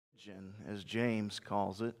religion, as James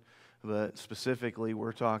calls it, but specifically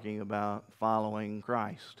we're talking about following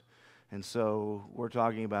Christ. And so we're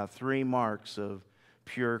talking about 3 marks of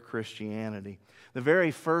pure Christianity. The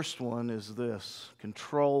very first one is this: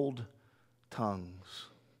 controlled tongues.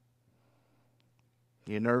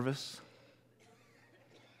 You nervous?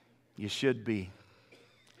 You should be.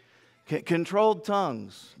 Controlled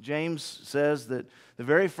tongues. James says that the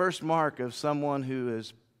very first mark of someone who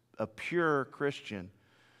is a pure Christian,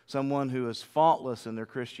 someone who is faultless in their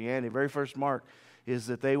Christianity, the very first mark is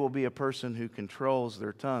that they will be a person who controls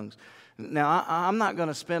their tongues. Now, I'm not going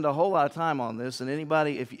to spend a whole lot of time on this, and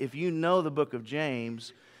anybody, if you know the book of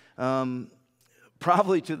James,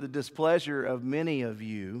 probably to the displeasure of many of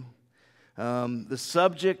you, the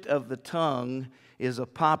subject of the tongue is a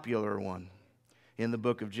popular one in the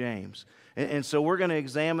book of James. And so we're going to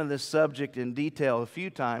examine this subject in detail a few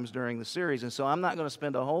times during the series. And so I'm not going to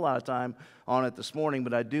spend a whole lot of time on it this morning,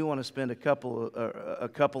 but I do want to spend a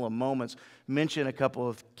couple of moments, mention a couple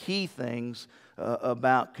of key things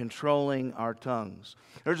about controlling our tongues.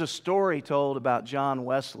 There's a story told about John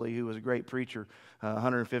Wesley, who was a great preacher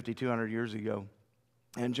 150, 200 years ago.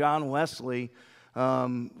 And John Wesley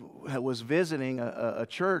was visiting a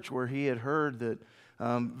church where he had heard that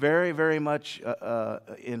very, very much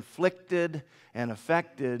inflicted and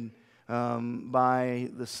affected by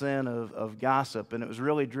the sin of gossip. And it was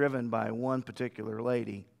really driven by one particular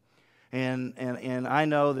lady. And I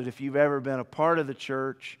know that if you've ever been a part of the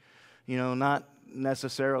church, you know, not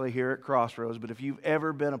necessarily here at Crossroads, but if you've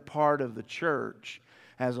ever been a part of the church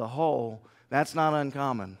as a whole, that's not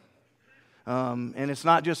uncommon. And it's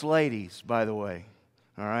not just ladies, by the way.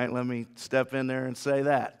 All right, let me step in there and say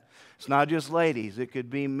that. It's not just ladies. It could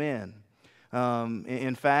be men.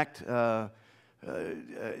 In fact, I'll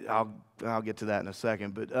get to that in a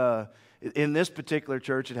second. But in this particular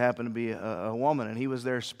church, it happened to be a woman, and he was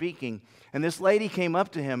there speaking. And this lady came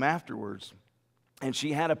up to him afterwards, and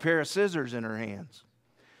she had a pair of scissors in her hands.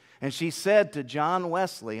 And she said to John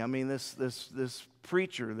Wesley, I mean, this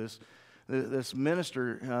preacher, this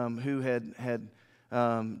minister who had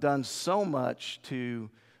done so much to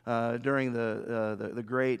during the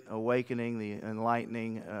Great Awakening, the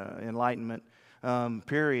Enlightenment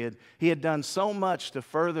period. He had done so much to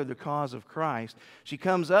further the cause of Christ. She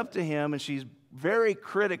comes up to him and she's very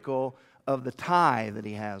critical of the tie that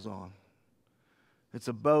he has on. It's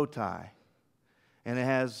a bow tie, and it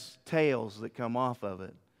has tails that come off of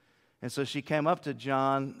it. And so she came up to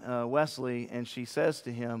John Wesley and she says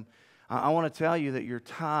to him, I want to tell you that your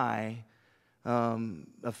tie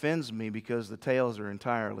offends me because the tails are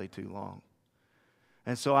entirely too long.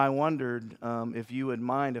 And so I wondered if you would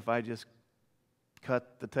mind if I just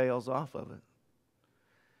cut the tails off of it.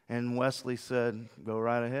 And Wesley said, go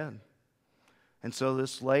right ahead. And so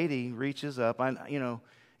this lady reaches up.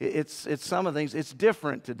 It's some of the things. It's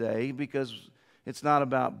different today because it's not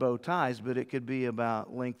about bow ties, but it could be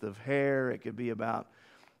about length of hair. It could be about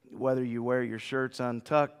whether you wear your shirts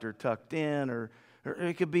untucked or tucked in, or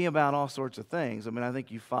it could be about all sorts of things. I mean, I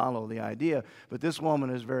think you follow the idea. But this woman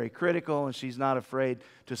is very critical, and she's not afraid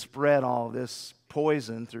to spread all this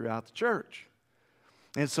poison throughout the church.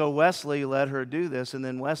 And so Wesley let her do this, and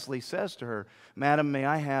then Wesley says to her, Madam, may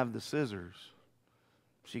I have the scissors?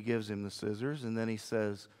 She gives him the scissors, and then he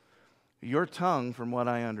says, your tongue, from what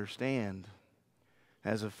I understand,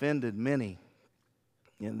 has offended many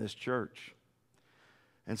in this church.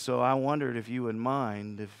 And so I wondered if you would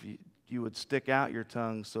mind if you would stick out your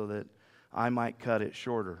tongue so that I might cut it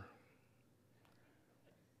shorter.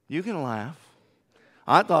 You can laugh.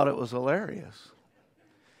 I thought it was hilarious.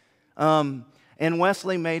 And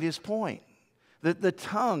Wesley made his point. The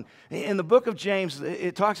tongue, in the book of James,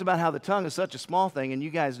 it talks about how the tongue is such a small thing, and you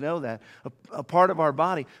guys know that, a part of our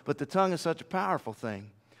body, but the tongue is such a powerful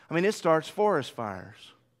thing. I mean, it starts forest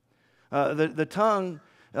fires. The tongue,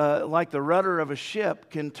 like the rudder of a ship,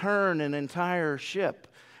 can turn an entire ship.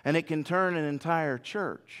 And it can turn an entire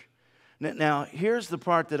church. Now, here's the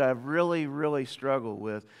part that I've really, really struggled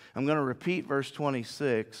with. I'm going to repeat verse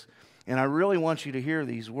 26, and I really want you to hear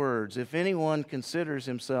these words. If anyone considers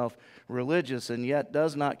himself religious and yet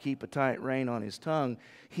does not keep a tight rein on his tongue,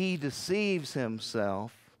 he deceives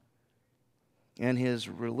himself, and his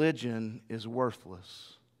religion is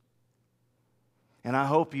worthless. And I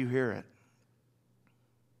hope you hear it.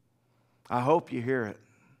 I hope you hear it.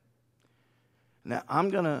 Now, I'm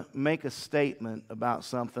going to make a statement about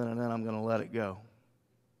something, and then I'm going to let it go.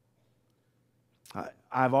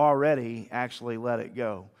 I've already actually let it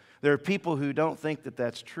go. There are people who don't think that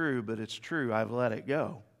that's true, but it's true. I've let it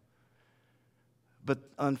go. But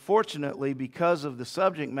unfortunately, because of the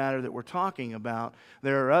subject matter that we're talking about,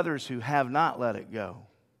 there are others who have not let it go.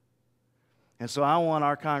 And so I want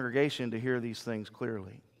our congregation to hear these things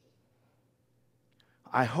clearly.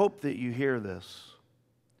 I hope that you hear this.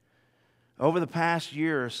 Over the past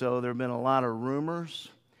year or so, there have been a lot of rumors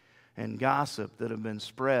and gossip that have been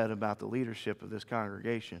spread about the leadership of this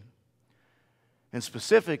congregation. And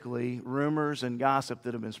specifically, rumors and gossip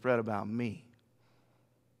that have been spread about me.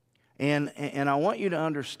 And I want you to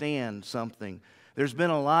understand something. There's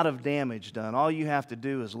been a lot of damage done. All you have to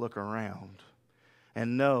do is look around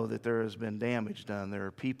and know that there has been damage done. There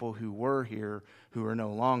are people who were here who are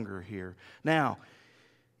no longer here. Now,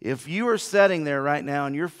 if you are sitting there right now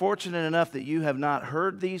and you're fortunate enough that you have not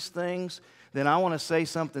heard these things, then I want to say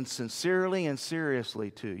something sincerely and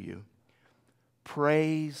seriously to you.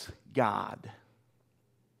 Praise God.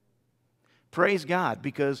 Praise God,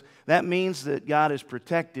 because that means that God has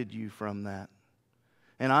protected you from that.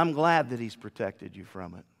 And I'm glad that He's protected you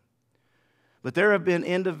from it. But there have been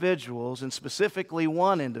individuals, and specifically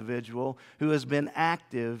one individual, who has been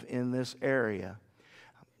active in this area.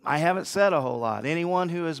 I haven't said a whole lot. Anyone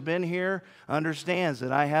who has been here understands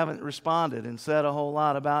that I haven't responded and said a whole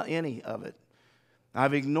lot about any of it.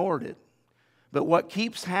 I've ignored it. But what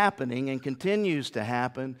keeps happening and continues to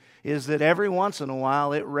happen is that every once in a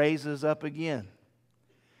while it raises up again.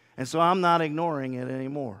 And so I'm not ignoring it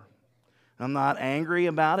anymore. I'm not angry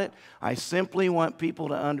about it. I simply want people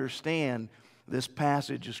to understand this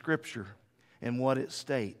passage of Scripture and what it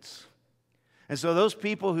states. And so those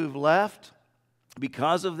people who've left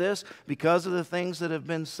because of this, because of the things that have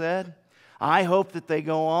been said, I hope that they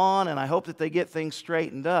go on and I hope that they get things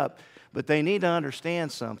straightened up. But they need to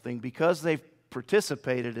understand something. Because they've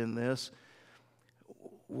participated in this,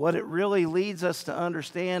 what it really leads us to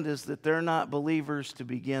understand is that they're not believers to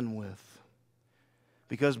begin with.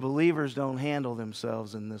 Because believers don't handle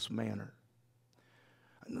themselves in this manner.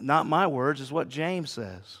 Not my words, it's what James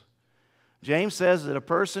says. James says that a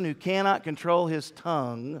person who cannot control his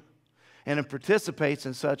tongue and participates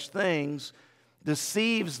in such things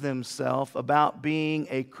deceives themselves about being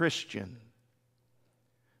a Christian.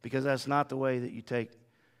 Because that's not the way that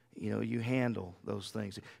you handle those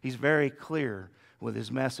things. He's very clear with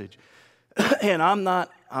his message. And I'm not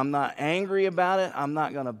angry about it. I'm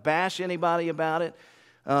not going to bash anybody about it.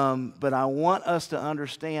 But I want us to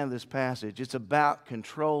understand this passage. It's about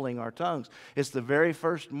controlling our tongues. It's the very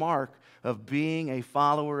first mark of being a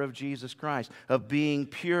follower of Jesus Christ, of being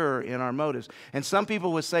pure in our motives. And some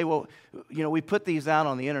people would say, well, we put these out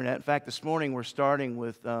on the internet. In fact, this morning we're starting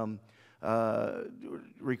with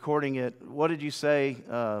recording it. What did you say,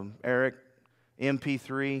 Eric?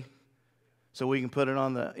 MP3? So we can put it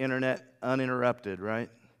on the internet uninterrupted, right?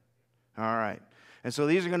 All right. And so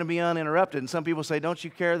these are going to be uninterrupted. And some people say, don't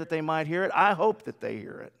you care that they might hear it? I hope that they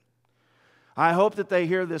hear it. I hope that they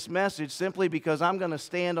hear this message simply because I'm going to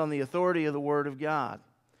stand on the authority of the Word of God.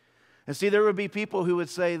 And see, there would be people who would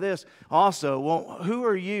say this also, well, who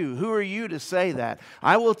are you? Who are you to say that?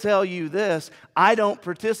 I will tell you this, I don't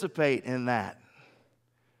participate in that.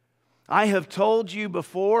 I have told you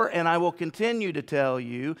before, and I will continue to tell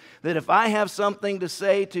you, that if I have something to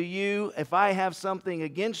say to you, if I have something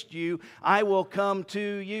against you, I will come to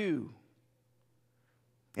you.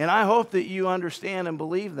 And I hope that you understand and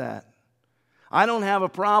believe that. I don't have a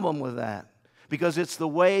problem with that, because it's the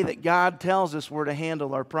way that God tells us we're to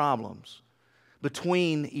handle our problems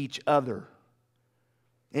between each other.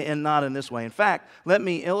 And not in this way. In fact, let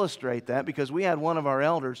me illustrate that, because we had one of our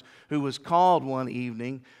elders who was called one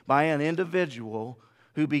evening by an individual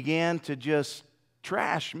who began to just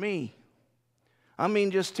trash me. I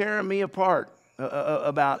mean, just tearing me apart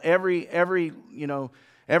about every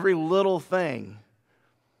little thing.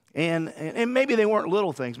 And maybe they weren't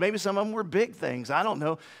little things. Maybe some of them were big things. I don't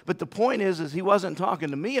know. But the point is he wasn't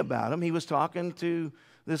talking to me about them. He was talking to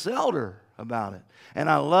this elder about it. And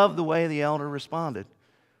I love the way the elder responded.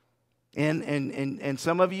 And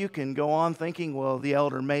some of you can go on thinking, well, the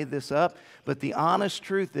elder made this up. But the honest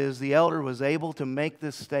truth is the elder was able to make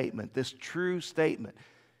this statement, this true statement.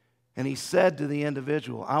 And he said to the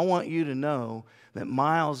individual, I want you to know that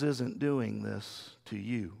Miles isn't doing this to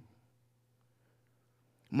you.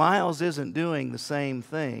 Miles isn't doing the same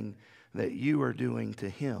thing that you are doing to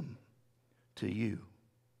him, to you.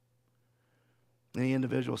 And the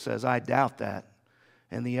individual says, I doubt that.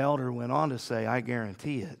 And the elder went on to say, I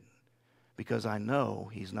guarantee it, because I know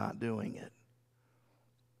he's not doing it.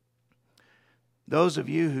 Those of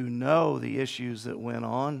you who know the issues that went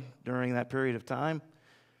on during that period of time,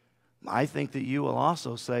 I think that you will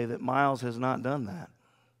also say that Miles has not done that.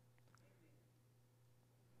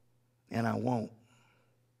 And I won't.